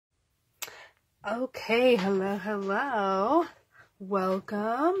Okay, hello.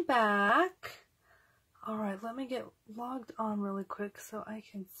 Welcome back. Alright, let me get logged on really quick so I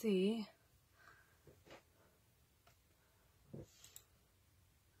can see.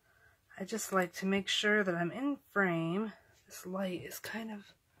 I just like to make sure that I'm in frame. This light is kind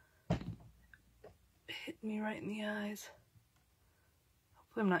of hitting me right in the eyes.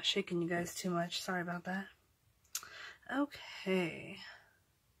 Hopefully I'm not shaking you guys too much. Sorry about that. Okay.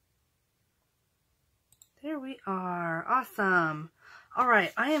 There we are. Awesome.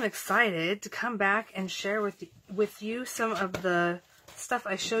 Alright, I am excited to come back and share with you some of the stuff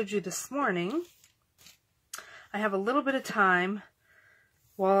I showed you this morning. I have a little bit of time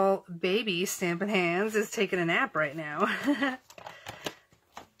while baby Stampin' Hands is taking a nap right now.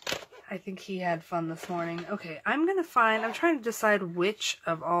 I think he had fun this morning. Okay, I'm trying to decide which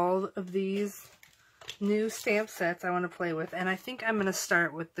of all of these new stamp sets I want to play with, and I think I'm going to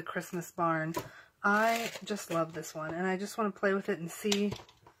start with the Christmas Barn. I just love this one, and I just want to play with it and see.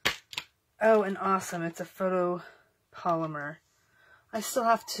 Oh, and awesome, it's a photo polymer. I still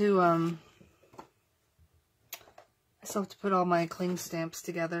have to put all my cling stamps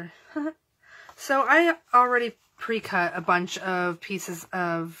together. So I already pre-cut a bunch of pieces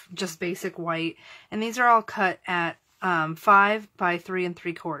of just basic white, and these are all cut at 5 by 3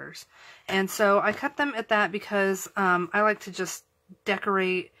 3/4. And so I cut them at that because I like to just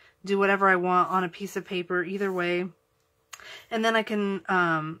decorate, do whatever I want on a piece of paper either way, and then I can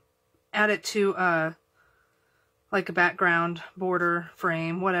add it to like a background, border,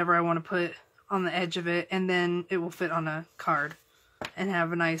 frame, whatever I want to put on the edge of it, and then it will fit on a card and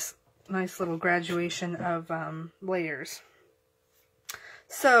have a nice little graduation of layers.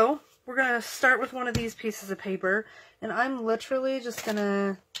 So we're gonna start with one of these pieces of paper, and I'm literally just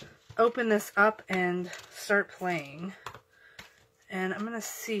gonna open this up and start playing. And I'm going to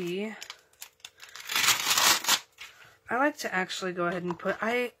see, I like to actually go ahead and put,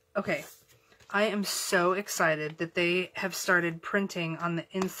 okay, I am so excited that they have started printing on the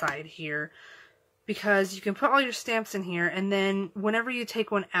inside here, because you can put all your stamps in here, and then whenever you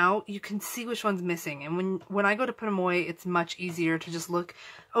take one out, you can see which one's missing. And when I go to put them away, it's much easier to just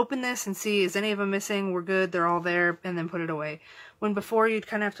open this and see, is any of them missing? We're good, they're all there, and then put it away. When before, you'd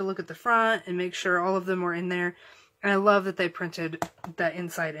kind of have to look at the front and make sure all of them were in there. And I love that they printed that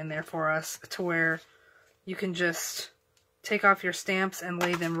inside in there for us, to where you can just take off your stamps and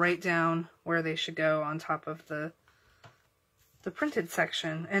lay them right down where they should go on top of the printed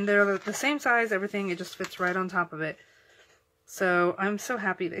section. And they're the same size, everything, it just fits right on top of it. So I'm so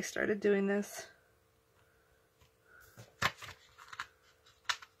happy they started doing this.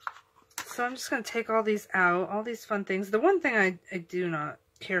 So I'm just going to take all these out, all these fun things. The one thing I do not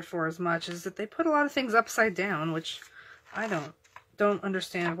care for as much is that they put a lot of things upside down, which I don't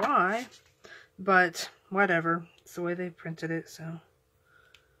understand why, but whatever, it's the way they printed it. So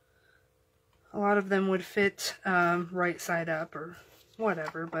a lot of them would fit right side up or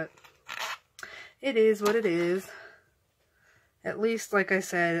whatever, but it is what it is. At least, like I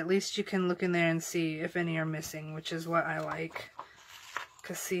said, at least you can look in there and see if any are missing, which is what I like,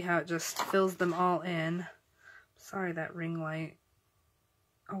 because see how it just fills them all in. Sorry, that ring light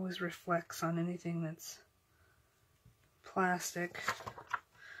always reflects on anything that's plastic.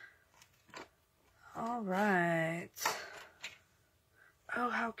 Alright. Oh,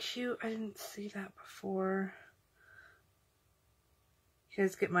 how cute. I didn't see that before. You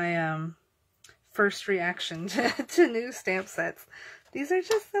guys get my first reaction to new stamp sets. These are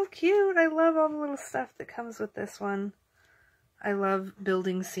just so cute. I love all the little stuff that comes with this one. I love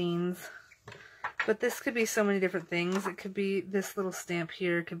building scenes. But this could be so many different things. It could be this little stamp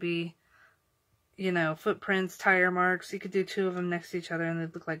here. It could be, you know, footprints, tire marks. You could do two of them next to each other and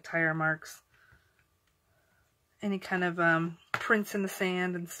they'd look like tire marks. Any kind of prints in the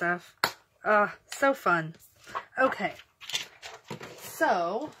sand and stuff. So fun. Okay.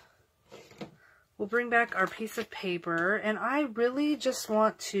 So, we'll bring back our piece of paper. And I really just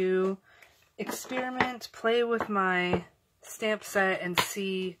want to experiment, play with my stamp set and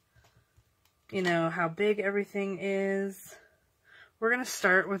see, you know, how big everything is. We're going to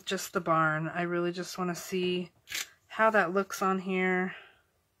start with just the barn. I really just want to see how that looks on here.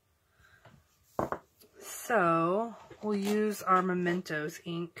 So, we'll use our Mementos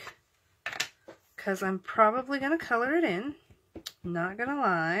ink, because I'm probably going to color it in. Not going to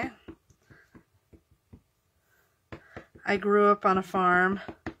lie. I grew up on a farm,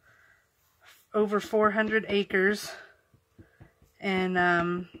 over 400 acres,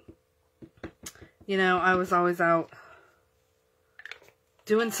 and you know, I was always out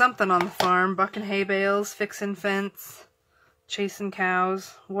doing something on the farm, bucking hay bales, fixing fence, chasing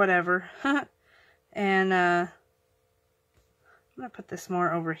cows, whatever. And I'm going to put this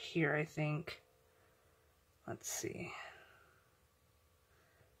more over here, I think. Let's see.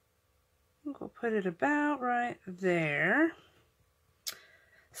 I think we'll put it about right there.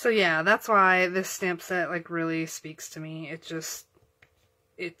 So yeah, that's why this stamp set like really speaks to me. It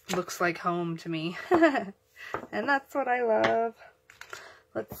looks like home to me. And that's what I love.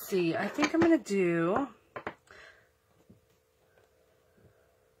 Let's see, I think I'm gonna do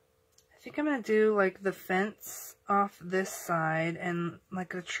like the fence off this side and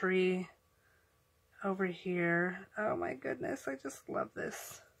like a tree over here. Oh my goodness, I just love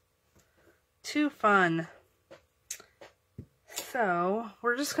this. Too fun. So,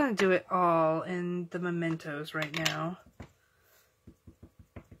 we're just going to do it all in the mementos right now.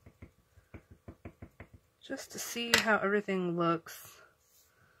 Just to see how everything looks.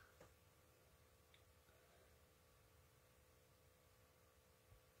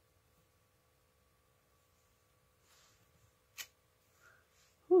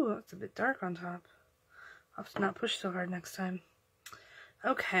 Ooh, that's a bit dark on top. I'll have to not push so hard next time.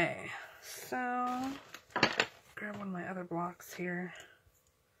 Okay, so grab one of my other blocks here.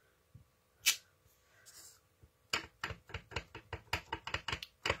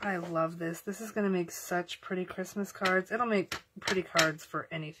 I love this. This is going to make such pretty Christmas cards. It'll make pretty cards for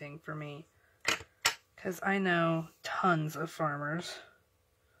anything for me. Because I know tons of farmers.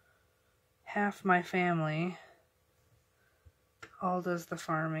 Half my family all does the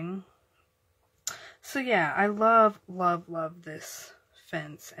farming. So yeah, I love, love, love this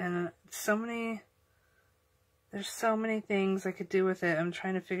fence. And there's so many things I could do with it. I'm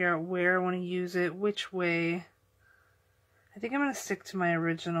trying to figure out where I want to use it, which way. I think I'm going to stick to my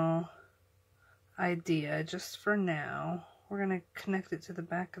original idea just for now. We're going to connect it to the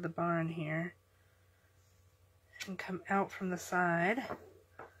back of the barn here. And come out from the side.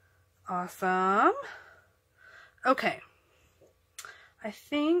 Awesome. Okay. I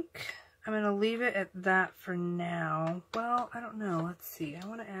think I'm going to leave it at that for now. Well, I don't know. Let's see. I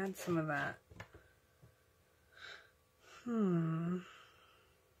want to add some of that. I'm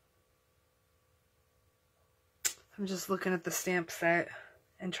just looking at the stamp set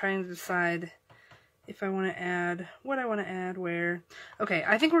and trying to decide if I want to add, what I want to add, where. Okay,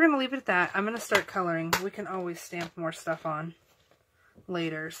 I think we're going to leave it at that. I'm going to start coloring. We can always stamp more stuff on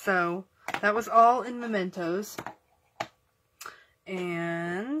later. So, that was all in mementos.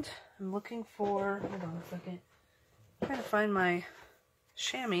 And I'm looking for, hold on a second, I'm trying to find my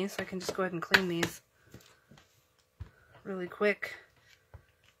chamois so I can just go ahead and clean these really quick.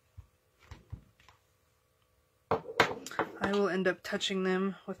 I will end up touching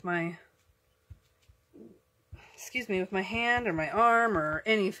them with my, with my hand or my arm or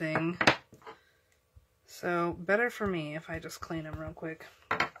anything. So better for me if I just clean them real quick.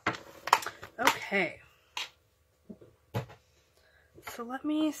 Okay. So let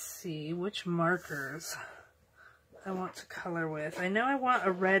me see which markers I want to color with. I know I want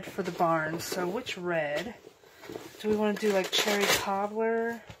a red for the barn, so which red? Do we want to do like cherry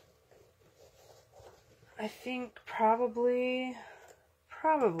cobbler? I think probably,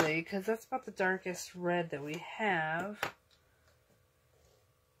 because that's about the darkest red that we have.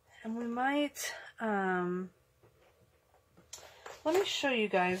 And we might, let me show you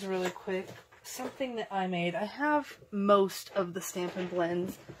guys really quick something that I made. I have most of the Stampin'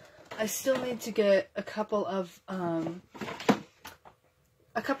 Blends. I still need to get a couple of the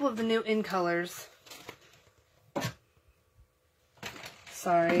new in colors.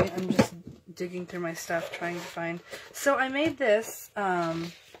 Sorry, I'm just digging through my stuff trying to find. So I made this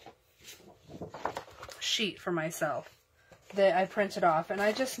sheet for myself that I printed off, and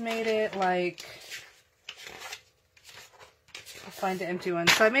I just made it like, I'll find the empty one.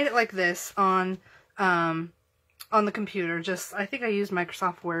 So I made it like this on the computer. Just, I think I used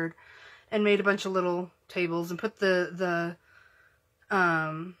Microsoft Word and made a bunch of little tables and put the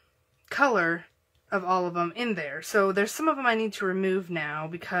color of all of them in there. So there's some of them I need to remove now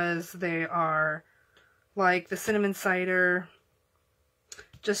because they are like the Cinnamon Cider,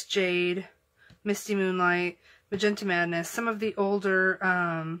 Just Jade, Misty Moonlight, Magenta Madness. Some of the older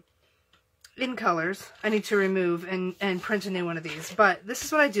in colors I need to remove and print a new one of these. But this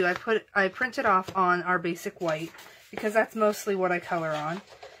is what I do. I print it off on our basic white because that's mostly what I color on.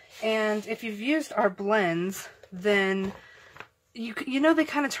 And if you've used our blends, then you know they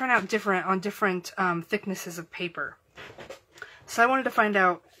kind of turn out different on different thicknesses of paper. So I wanted to find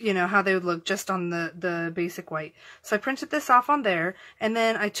out, you know, how they would look just on the basic white. So I printed this off on there, and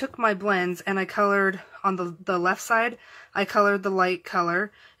then I took my blends and I colored on the left side, I colored the light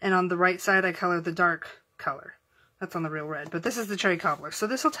color, and on the right side I colored the dark color. That's on the Real Red, but this is the Cherry Cobbler. So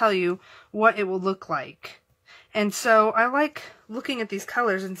this will tell you what it will look like. And so I like looking at these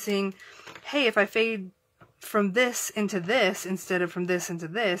colors and seeing, hey, if I fade from this into this instead of from this into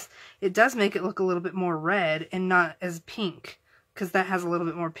this, it does make it look a little bit more red and not as pink, because that has a little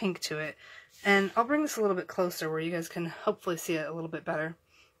bit more pink to it. And I'll bring this a little bit closer where you guys can hopefully see it a little bit better.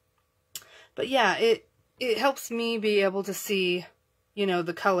 But yeah, it helps me be able to see, you know,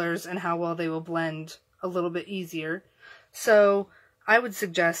 the colors and how well they will blend a little bit easier. So I would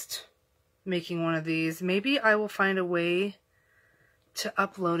suggest making one of these. Maybe I will find a way to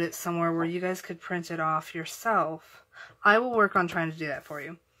upload it somewhere where you guys could print it off yourself. I will work on trying to do that for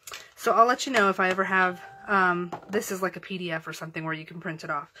you. So I'll let you know if I ever have, this is like a PDF or something where you can print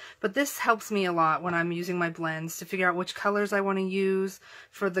it off. But this helps me a lot when I'm using my blends to figure out which colors I want to use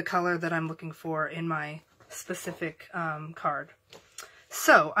for the color that I'm looking for in my specific card.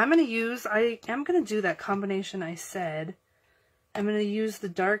 So I'm going to use, I am going to do that combination I said. I'm going to use the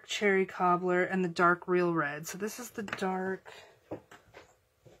dark Cherry Cobbler and the dark Real Red. So this is the dark.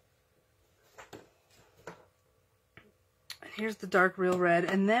 Here's the dark Real Red,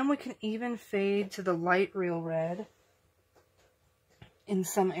 and then we can even fade to the light Real Red in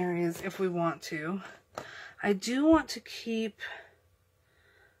some areas if we want to. I do want to keep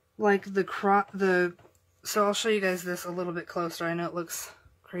like so I'll show you guys this a little bit closer. I know it looks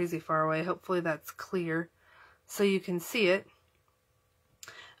crazy far away. Hopefully that's clear so you can see it.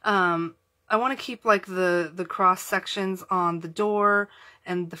 I want to keep like the cross sections on the door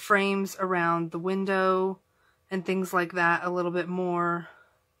and the frames around the window and things like that a little bit more.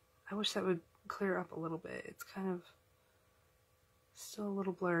 I wish that would clear up a little bit. It's kind of still a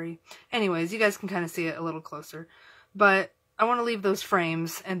little blurry. Anyways, you guys can kind of see it a little closer. But I want to leave those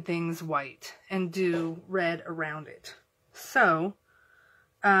frames and things white and do red around it. So,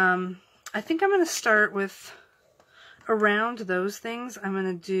 I think I'm going to start with around those things. I'm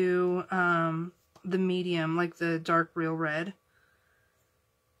going to do the medium, like the dark Real Red.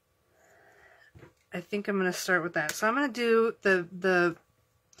 I think I'm going to start with that. So I'm going to do the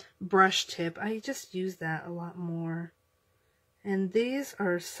brush tip. I just use that a lot more. And these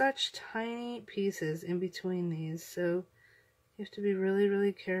are such tiny pieces in between these, so you have to be really,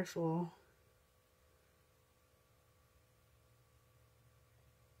 really careful.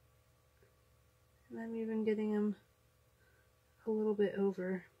 And I'm even getting them a little bit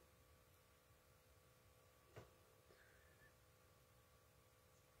over.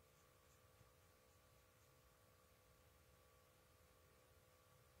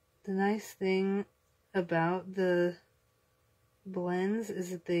 The nice thing about the blends is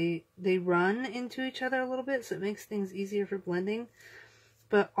that they run into each other a little bit, so it makes things easier for blending.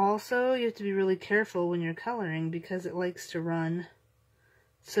 But also you have to be really careful when you're coloring because it likes to run.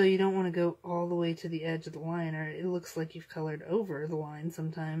 So you don't want to go all the way to the edge of the line, or it looks like you've colored over the line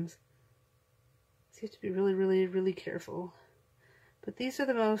sometimes. So you have to be really, really, really careful. But these are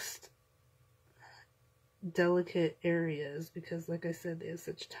the most delicate areas because, like I said, they have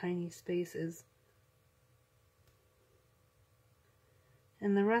such tiny spaces.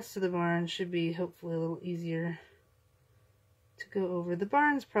 And the rest of the barn should be hopefully a little easier to go over. The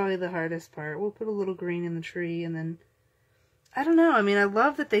barn's probably the hardest part. We'll put a little green in the tree and then, I don't know, I mean, I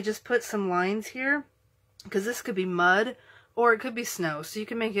love that they just put some lines here because this could be mud or it could be snow. So you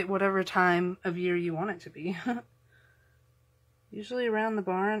can make it whatever time of year you want it to be. Usually around the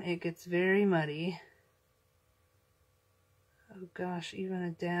barn it gets very muddy. Oh gosh, even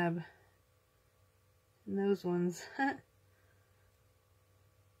a dab in those ones.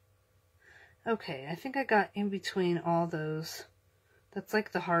 Okay, I think I got in between all those. That's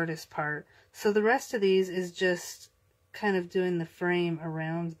like the hardest part. So the rest of these is just kind of doing the frame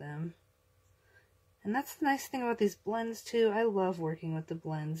around them. And that's the nice thing about these blends too. I love working with the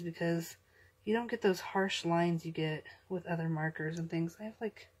blends because you don't get those harsh lines you get with other markers and things. I have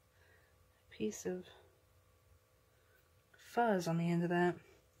like a piece of fuzz on the end of that.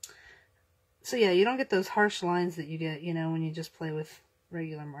 So yeah, you don't get those harsh lines that you get, you know, when you just play with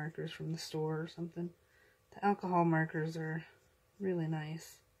regular markers from the store or something. The alcohol markers are really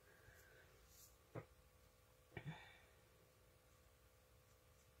nice.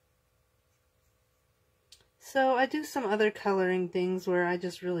 So I do some other coloring things where I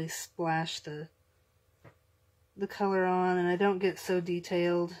just really splash the color on and I don't get so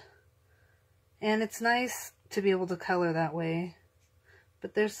detailed. And it's nice to be able to color that way.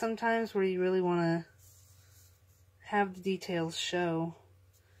 But there's some times where you really want to have the details show.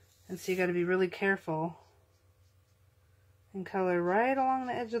 And so you got to be really careful and color right along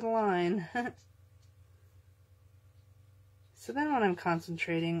the edge of the line. So then when I'm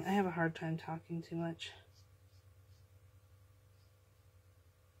concentrating, I have a hard time talking too much.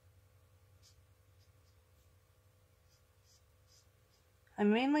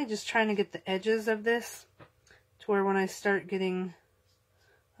 I'm mainly just trying to get the edges of this to where when I start getting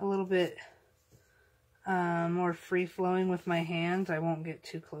a little bit more free-flowing with my hands, I won't get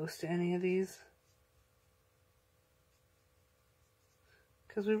too close to any of these.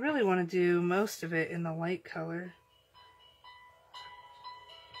 Because we really want to do most of it in the light color.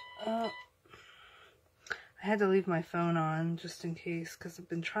 I had to leave my phone on just in case, because I've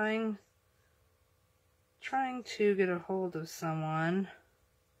been trying to get a hold of someone.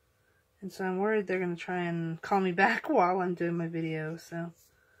 And so I'm worried they're going to try and call me back while I'm doing my video, so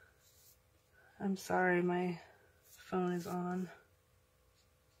I'm sorry my phone is on.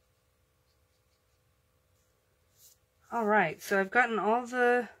 Alright, so I've gotten all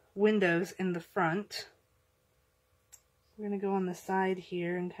the windows in the front. We're going to go on the side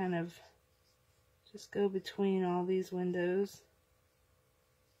here and kind of just go between all these windows.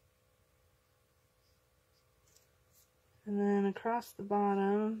 And then across the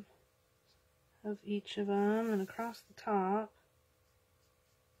bottom of each of them and across the top.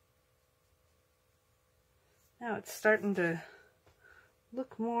 Now it's starting to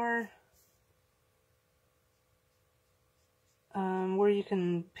look more where you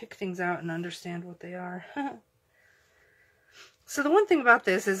can pick things out and understand what they are. So the one thing about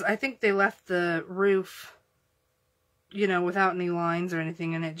this is I think they left the roof, you know, without any lines or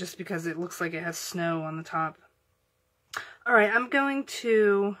anything in it, just because it looks like it has snow on the top. Alright, I'm going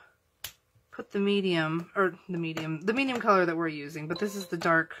to put the medium color that we're using, but this is the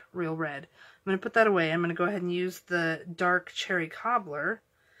dark real red. I'm going to put that away. I'm going to go ahead and use the dark cherry cobbler,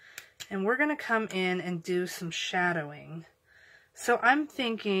 and we're going to come in and do some shadowing. So I'm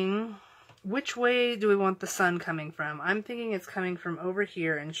thinking, which way do we want the sun coming from? I'm thinking it's coming from over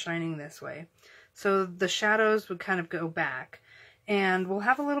here and shining this way. So the shadows would kind of go back. And we'll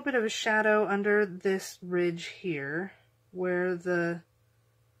have a little bit of a shadow under this ridge here, where the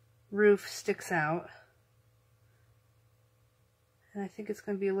roof sticks out. And I think it's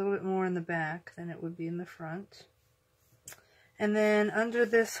going to be a little bit more in the back than it would be in the front. And then under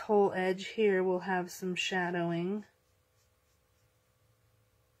this whole edge here, we'll have some shadowing.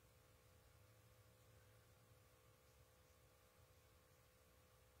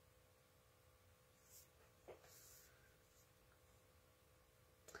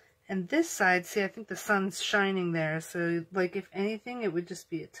 And this side, see, I think the sun's shining there, so, like, if anything, it would just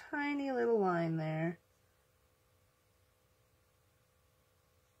be a tiny little line there.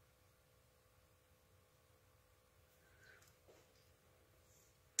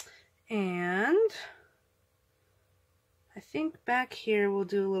 And I think back here we'll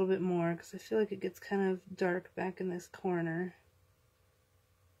do a little bit more, because I feel like it gets kind of dark back in this corner.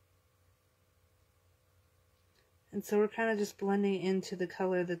 And so we're kind of just blending into the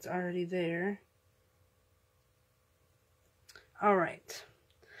color that's already there. Alright,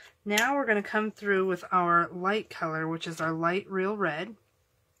 now we're going to come through with our light color, which is our light real red.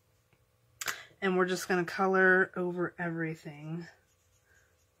 And we're just going to color over everything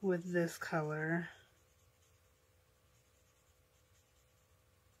with this color.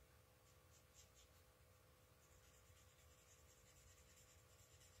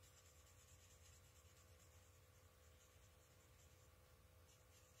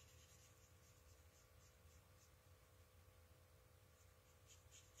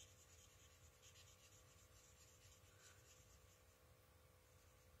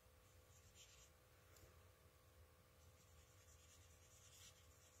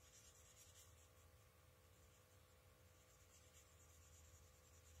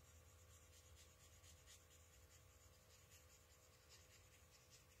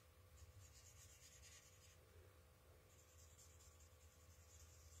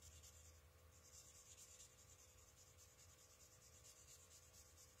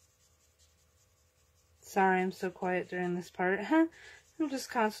 Sorry, I'm so quiet during this part. I'm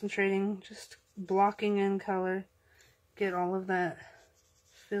just concentrating, just blocking in color, get all of that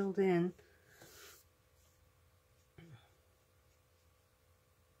filled in.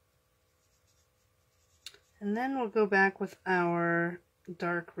 And then we'll go back with our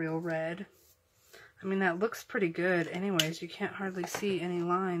dark real red. I mean, that looks pretty good anyways. You can't hardly see any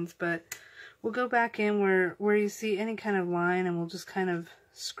lines, but we'll go back in where you see any kind of line, and we'll just kind of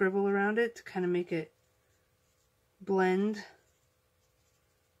scribble around it to kind of make it blend.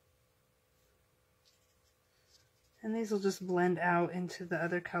 And these will just blend out into the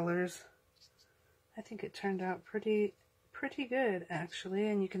other colors. I think it turned out pretty good, actually.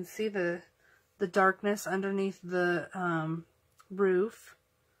 And you can see the darkness underneath the roof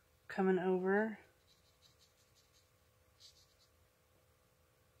coming over.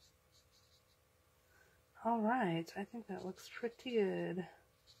 Alright, I think that looks pretty good.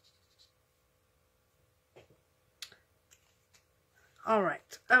 All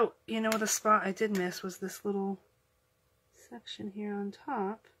right. Oh, you know what, a spot I did miss was this little section here on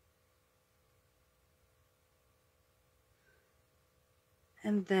top.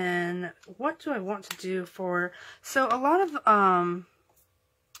 And then what do I want to do for, so a lot of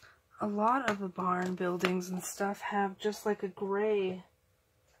the barn buildings and stuff have just like a gray.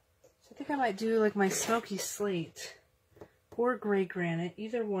 So I think I might do like my smoky slate or gray granite.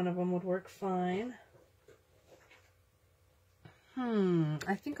 Either one of them would work fine.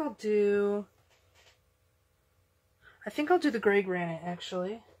 I think I'll do the gray granite,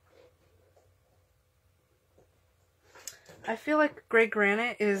 actually. I feel like gray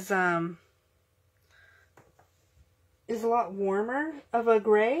granite is a lot warmer of a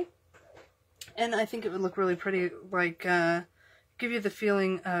gray, and I think it would look really pretty, like give you the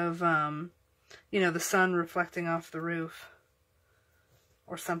feeling of you know, the sun reflecting off the roof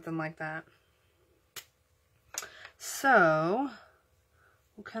or something like that. So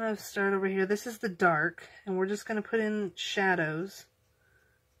we'll kind of start over here. This is the dark, and we're just going to put in shadows.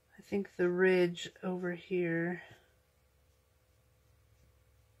 I think the ridge over here,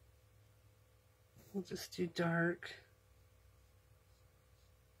 we'll just do dark.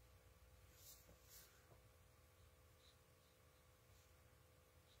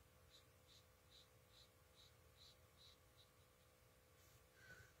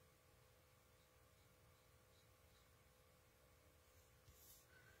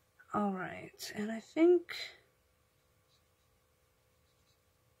 All right, and I think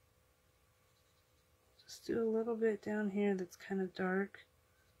just do a little bit down here that's kind of dark.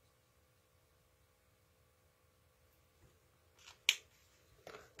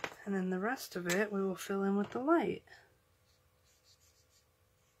 And then the rest of it we will fill in with the light.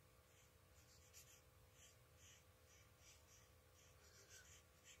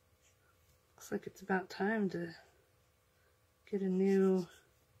 Looks like it's about time to get a new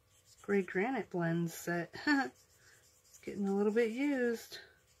gray granite blend set. It's getting a little bit used.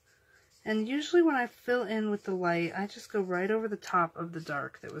 And usually when I fill in with the light, I just go right over the top of the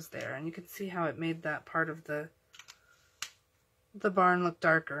dark that was there. And you can see how it made that part of the barn look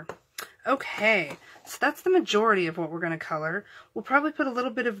darker. Okay, so that's the majority of what we're going to color. We'll probably put a little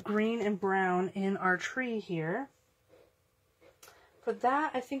bit of green and brown in our tree here. For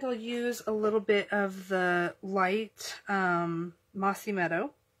that, I think I'll use a little bit of the light Mossy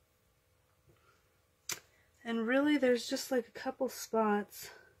Meadow. And really, there's just like a couple spots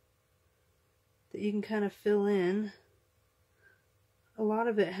that you can kind of fill in. A lot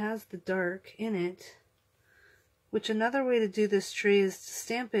of it has the dark in it, which another way to do this tree is to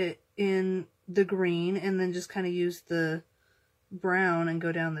stamp it in the green and then just kind of use the brown and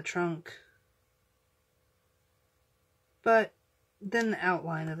go down the trunk. But then the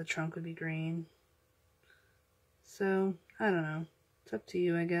outline of the trunk would be green. So, I don't know. It's up to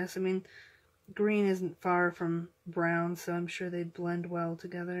you, I guess. I mean, green isn't far from brown, so I'm sure they'd blend well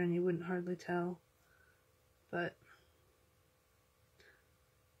together and you wouldn't hardly tell. But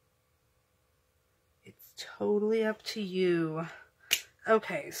it's totally up to you.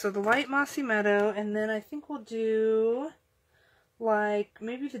 Okay, so the light Mossy Meadow, and then I think we'll do like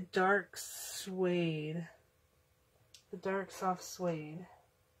maybe the dark suede. The dark soft suede.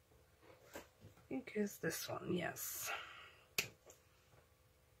 I think is this one, yes.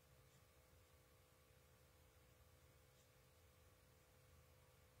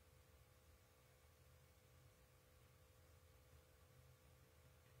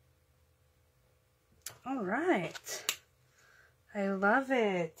 All right. I love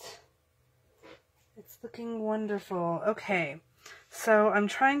it. It's looking wonderful. Okay, so I'm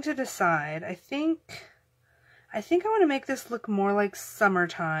trying to decide. I think I want to make this look more like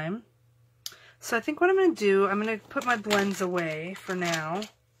summertime. So I think what I'm going to do, I'm going to put my blends away for now.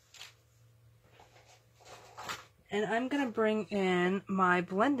 And I'm going to bring in my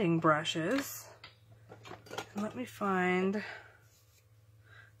blending brushes. And let me find...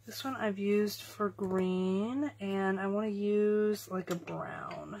 This one I've used for green, and I want to use like a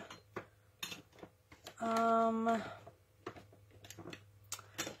brown.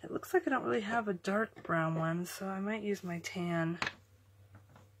 It looks like I don't really have a dark brown one, so I might use my tan.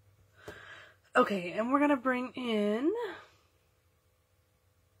 Okay, and we're going to bring in,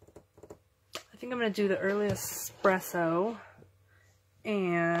 I think I'm going to do the early espresso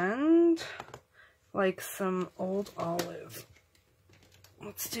and like some old olive.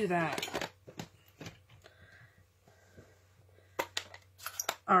 Let's do that.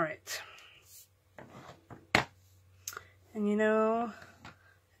 All right. And you know,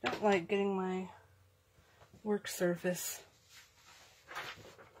 I don't like getting my work surface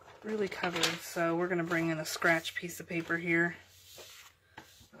really covered, so we're going to bring in a scratch piece of paper here.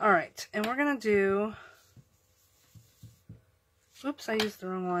 Alright, and we're going to do... Oops, I used the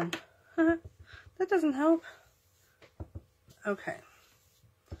wrong one. That doesn't help. Okay.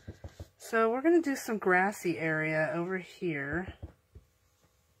 So we're going to do some grassy area over here.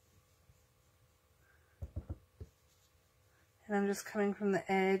 And I'm just coming from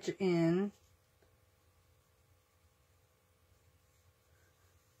the edge in.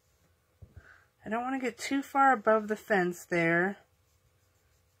 I don't want to get too far above the fence there.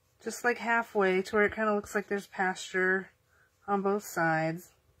 Just like halfway to where it kind of looks like there's pasture on both sides.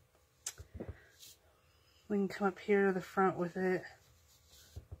 We can come up here to the front with it.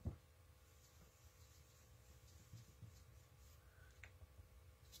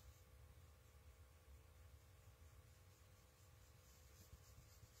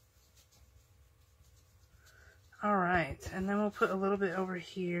 Alright, and then we'll put a little bit over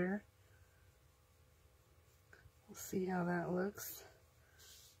here. We'll see how that looks.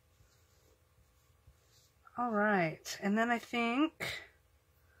 Alright, and then I think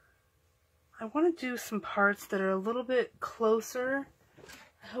I want to do some parts that are a little bit closer.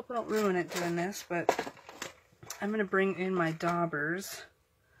 I hope I don't ruin it doing this, but I'm going to bring in my daubers.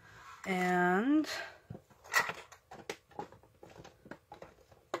 And,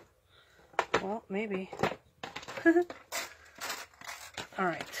 well, maybe.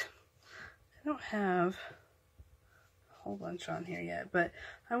 Alright, I don't have a whole bunch on here yet, but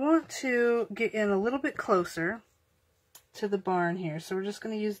I want to get in a little bit closer to the barn here. So we're just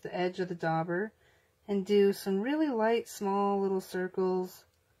going to use the edge of the dauber and do some really light, small little circles,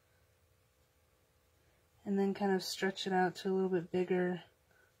 and then kind of stretch it out to a little bit bigger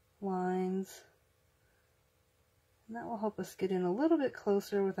lines. And that will help us get in a little bit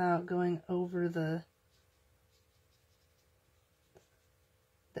closer without going over the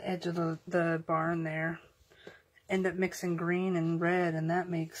edge of the barn there. End up mixing green and red, and that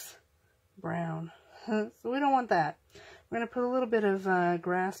makes brown. So we don't want that. We're going to put a little bit of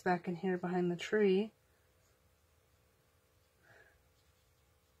grass back in here behind the tree.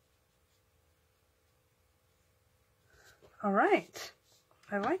 Alright,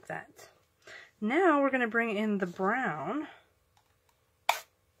 I like that. Now we're going to bring in the brown.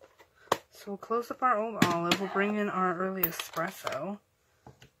 So we'll close up our old olive, we'll bring in our early espresso.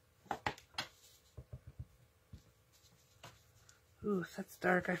 Ooh, that's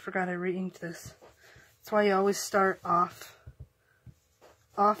dark. I forgot I re-inked this. That's why you always start off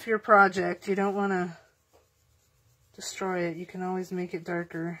your project. You don't want to destroy it. You can always make it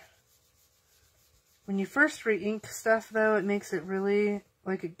darker. When you first re-ink stuff, though, it makes it really,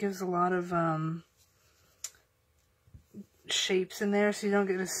 like, it gives a lot of shapes in there, so you don't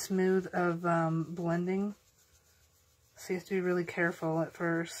get as smooth of blending. So you have to be really careful at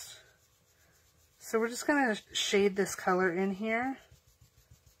first. So we're just going to shade this color in here.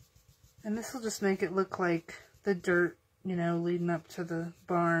 And this will just make it look like the dirt, you know, leading up to the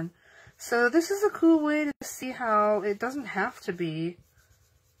barn. So this is a cool way to see how it doesn't have to be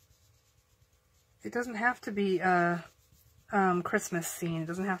a Christmas scene. It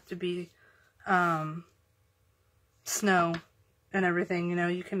doesn't have to be snow and everything, you know.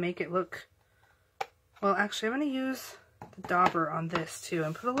 You can make it look... Well, actually, I'm going to use the dauber on this, too,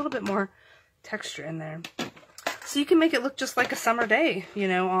 and put a little bit more texture in there. So you can make it look just like a summer day, you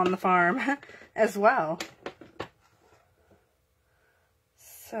know, on the farm as well.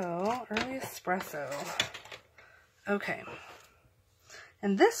 So, early espresso. Okay.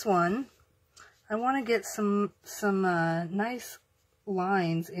 And this one, I want to get some nice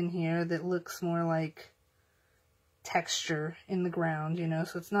lines in here that looks more like texture in the ground, you know,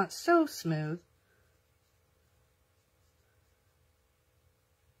 so it's not so smooth.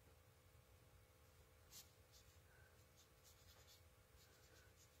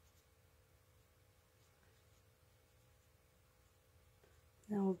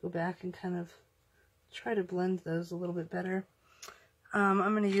 Now we'll go back and kind of try to blend those a little bit better. I'm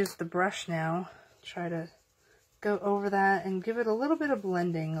going to use the brush now, try to go over that and give it a little bit of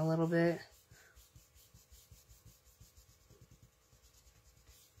blending a little bit.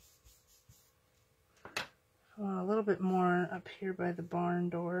 A little bit more up here by the barn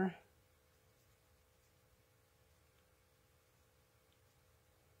door.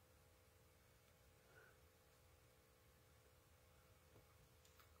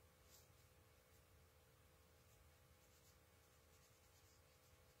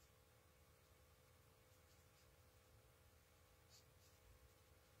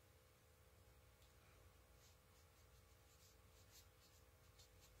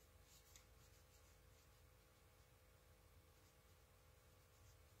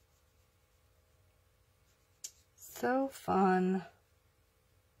 So fun.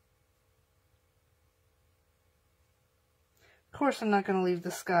 course, I'm not going to leave the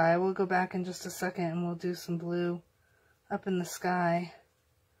sky. We'll go back in just a second and we'll do some blue up in the sky.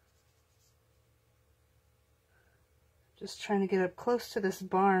 Just trying to get up close to this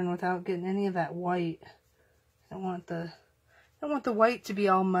barn without getting any of that white. I don't want the white to be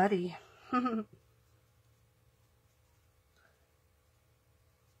all muddy.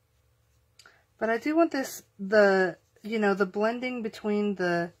 But I do want this, the blending between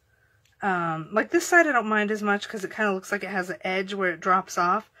the, like this side I don't mind as much because it kind of looks like it has an edge where it drops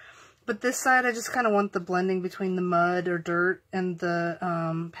off. But this side I just kind of want the blending between the mud or dirt and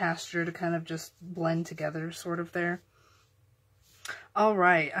the pasture to kind of just blend together sort of there.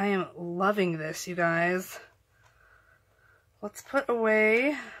 Alright, I am loving this, you guys. Let's put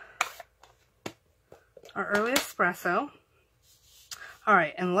away our early espresso.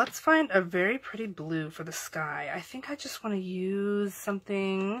 Alright, and let's find a very pretty blue for the sky. I think I just want to use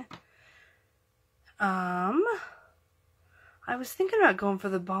something... I was thinking about going for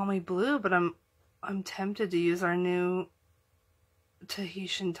the balmy blue, but I'm tempted to use our new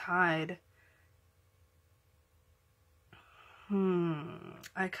Tahitian Tide.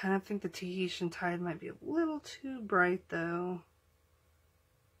 I kind of think the Tahitian Tide might be a little too bright, though.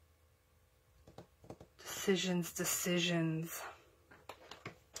 Decisions.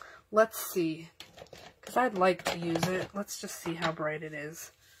 Let's see. Because I'd like to use it. Let's just see how bright it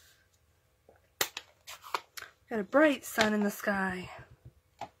is. Got a bright sun in the sky.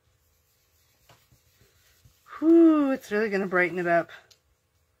 Whew, it's really going to brighten it up.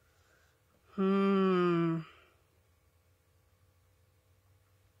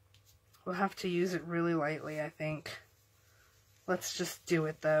 We'll have to use it really lightly, I think. Let's just do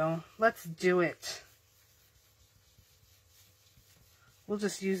it, though. Let's do it. We'll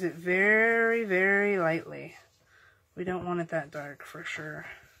just use it very, very lightly. We don't want it that dark, for sure.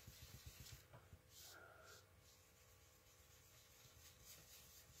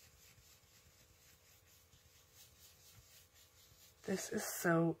 This is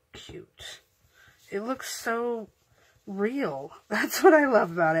so cute. It looks so real. That's what I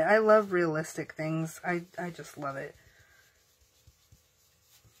love about it. I love realistic things. I just love it.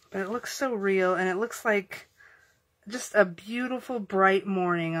 But it looks so real, and it looks like just a beautiful, bright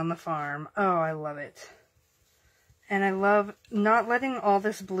morning on the farm. Oh, I love it. And I love not letting all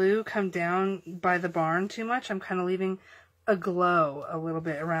this blue come down by the barn too much. I'm kind of leaving a glow a little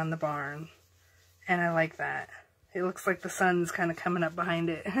bit around the barn. And I like that. It looks like the sun's kind of coming up behind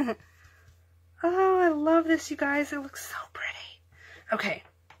it. Oh, I love this, you guys. It looks so pretty. Okay.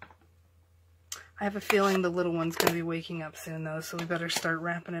 I have a feeling the little one's going to be waking up soon, though, so we better start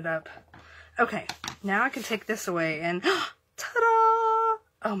wrapping it up. Okay, now I can take this away and... ta-da!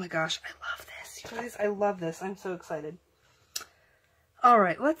 Oh my gosh, I love this, you guys. I love this. I'm so excited.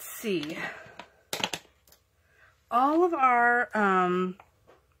 Alright, let's see. All of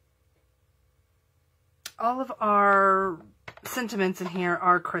our sentiments in here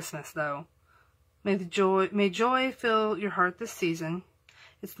are Christmas, though. May joy fill your heart this season.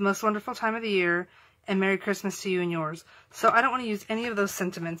 It's the most wonderful time of the year, and Merry Christmas to you and yours. So I don't want to use any of those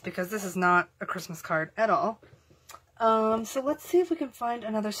sentiments because this is not a Christmas card at all. So let's see if we can find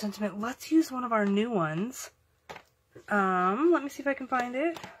another sentiment. Let's use one of our new ones. Let me see if I can find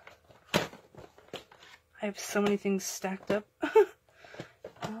it. I have so many things stacked up.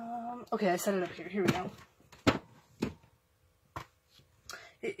 Okay, I set it up here. Here we go.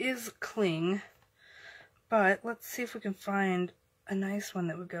 It is Cling, but let's see if we can find a nice one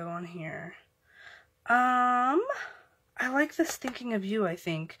that would go on here. I like this Thinking of You, I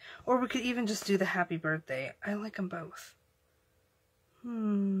think. Or we could even just do the Happy Birthday. I like them both.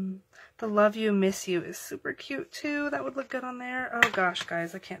 The Love You, Miss You is super cute, too. That would look good on there. Oh, gosh,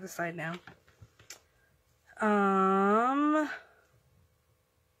 guys. I can't decide now.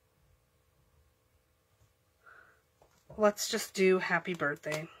 Let's just do Happy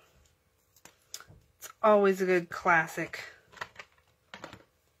Birthday. It's always a good classic.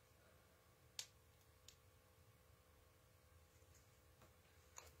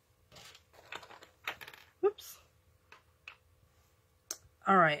 Whoops.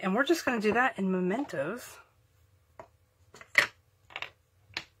 Alright, and we're just going to do that in mementos.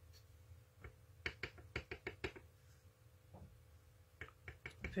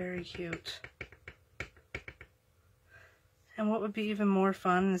 Very cute. And what would be even more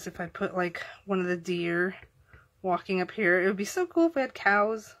fun is if I put like one of the deer walking up here. It would be so cool if we had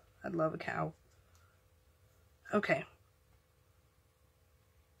cows. I'd love a cow. Okay.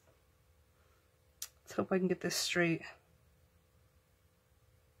 Let's hope I can get this straight.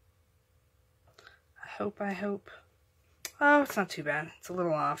 I hope. Oh, it's not too bad. It's a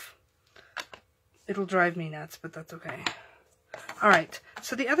little off. It'll drive me nuts, but that's okay. Alright,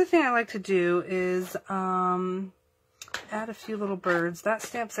 so the other thing I like to do is add a few little birds. That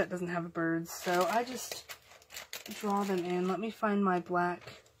stamp set doesn't have birds, so I just draw them in. Let me find my black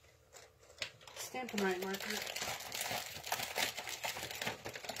Stampin' Write marker.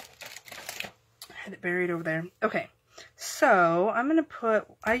 I had it buried over there. Okay, so I'm going to put,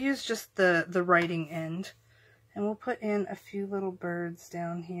 I use just the writing end, and we'll put in a few little birds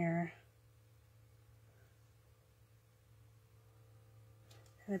down here.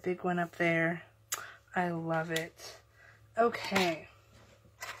 And a big one up there. I love it. Okay,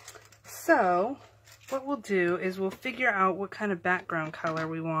 so what we'll do is we'll figure out what kind of background color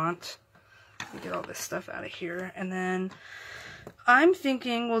we want. Let me get all this stuff out of here. And then I'm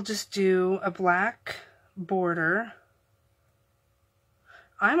thinking we'll just do a black border.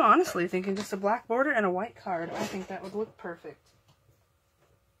 I'm honestly thinking just a black border and a white card. I think that would look perfect.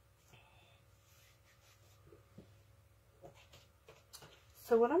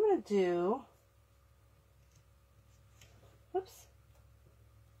 So what I'm going to do, whoops,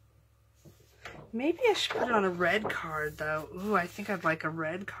 maybe I should put it on a red card though. Ooh, I think I'd like a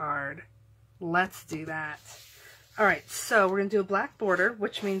red card. Let's do that. All right, so we're going to do a black border,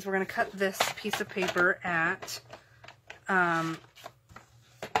 which means we're going to cut this piece of paper at 5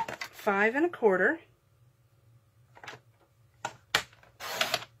 1/4,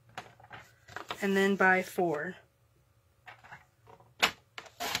 and then by 4.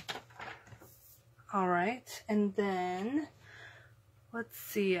 All right, and then let's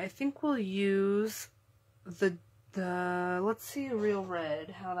see, I think we'll use the let's see, a real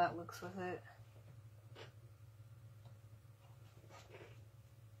red, how that looks with it.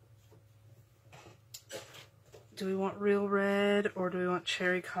 Do we want real red or do we want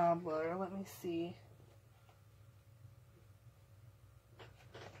cherry cobbler? Let me see.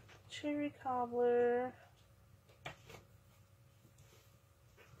 Cherry cobbler.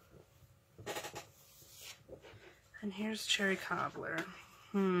 And here's cherry cobbler.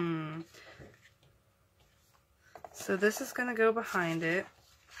 So this is going to go behind it.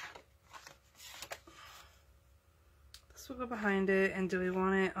 This will go behind it. And do we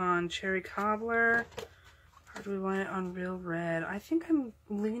want it on cherry cobbler or do we want it on real red? I think I'm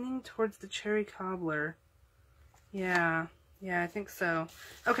leaning towards the cherry cobbler. Yeah, I think so.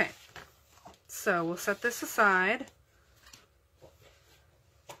 Okay, so we'll set this aside.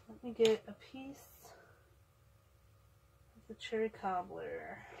 Let me get a piece the cherry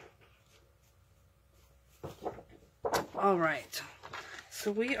cobbler. All right,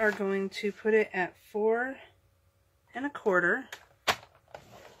 so we are going to put it at 4 1/4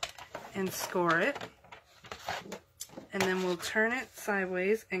 and score it, and then we'll turn it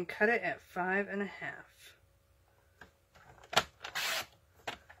sideways and cut it at 5 1/2.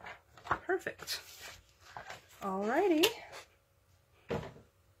 Perfect. Alrighty.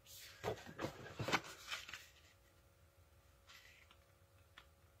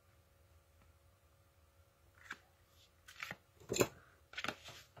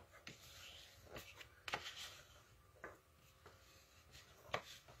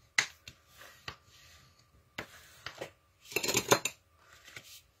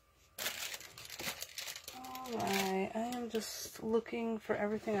 Alright, I am just looking for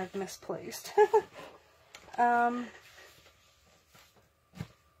everything I've misplaced. I'm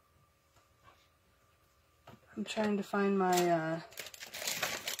trying to find my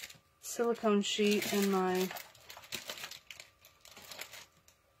silicone sheet and my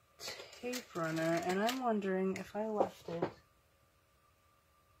tape runner, and I'm wondering if I left it.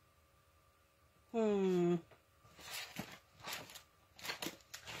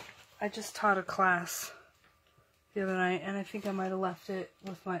 I just taught a class the other night, and I think I might have left it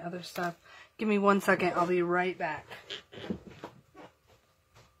with my other stuff. Give me 1 second, I'll be right back.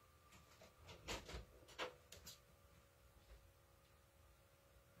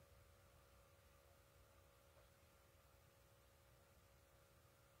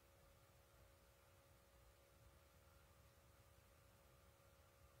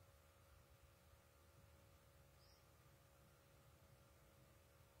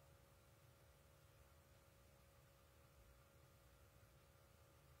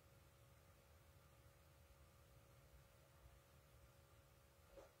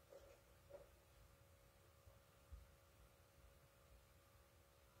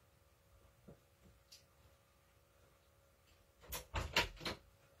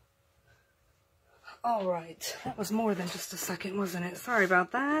 Alright, that was more than just a second, wasn't it? Sorry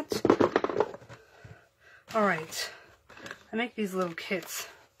about that. Alright, I make these little kits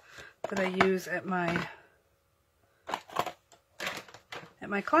that I use at my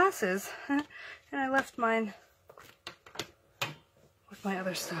classes, and I left mine with my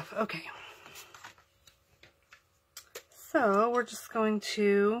other stuff. Okay. So we're just going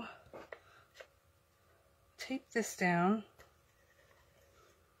to tape this down.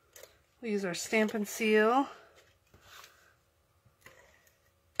 We'll use our Stampin' Seal.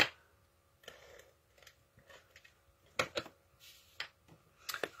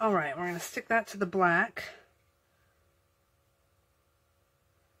 All right, we're going to stick that to the black.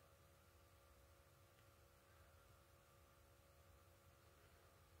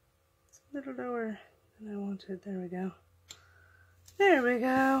 It's a little lower than I wanted. There we go. There we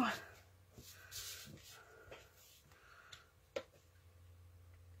go.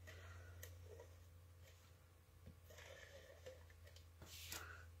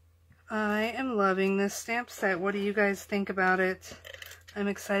 I am loving this stamp set. What do you guys think about it? I'm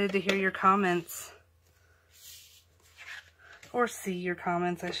excited to hear your comments. Or see your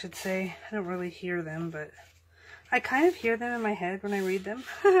comments, I should say. I don't really hear them, but I kind of hear them in my head when I read them.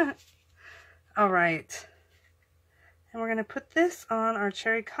 Alright. And we're going to put this on our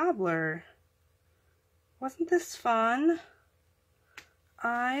cherry cobbler. Wasn't this fun?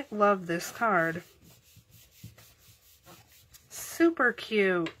 I love this card. Super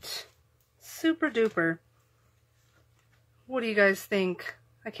cute. Super duper. What do you guys think?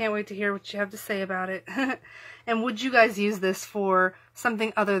 I can't wait to hear what you have to say about it. And would you guys use this for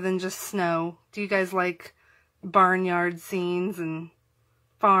something other than just snow? Do you guys like barnyard scenes and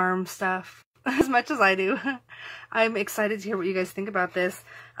farm stuff as much as I do? I'm excited to hear what you guys think about this.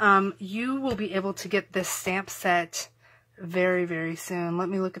 You will be able to get this stamp set very, very soon. Let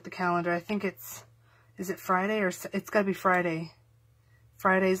me look at the calendar. I think it's, is it Friday or it's got to be Friday.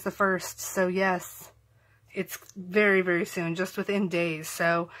 Friday's the 1st, so yes, it's very, very soon, just within days.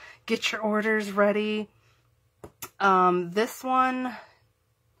 So get your orders ready. This one,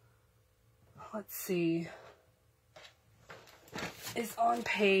 let's see, is on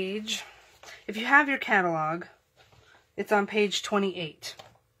page, if you have your catalog, it's on page 28.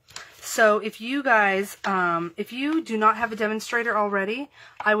 So if you guys, if you do not have a demonstrator already,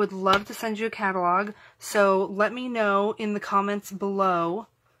 I would love to send you a catalog. So let me know in the comments below,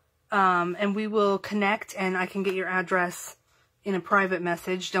 and we will connect, and I can get your address in a private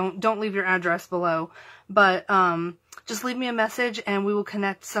message. Don't leave your address below, but just leave me a message and we will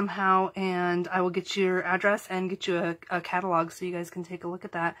connect somehow, and I will get your address and get you a catalog so you guys can take a look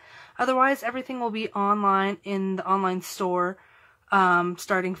at that. Otherwise, everything will be online in the online store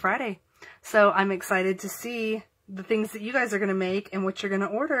starting Friday. So I'm excited to see the things that you guys are going to make and what you're going to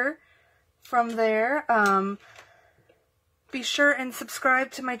order from there. Be sure and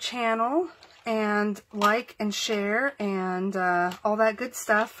subscribe to my channel and like and share and all that good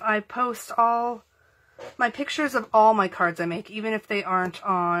stuff. I post all my pictures of all my cards I make, even if they aren't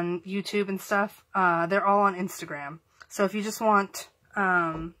on YouTube and stuff. They're all on Instagram. So if you just want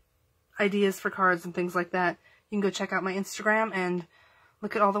ideas for cards and things like that, you can go check out my Instagram and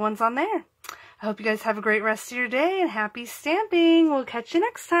look at all the ones on there. I hope you guys have a great rest of your day and happy stamping. We'll catch you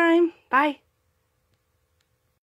next time. Bye.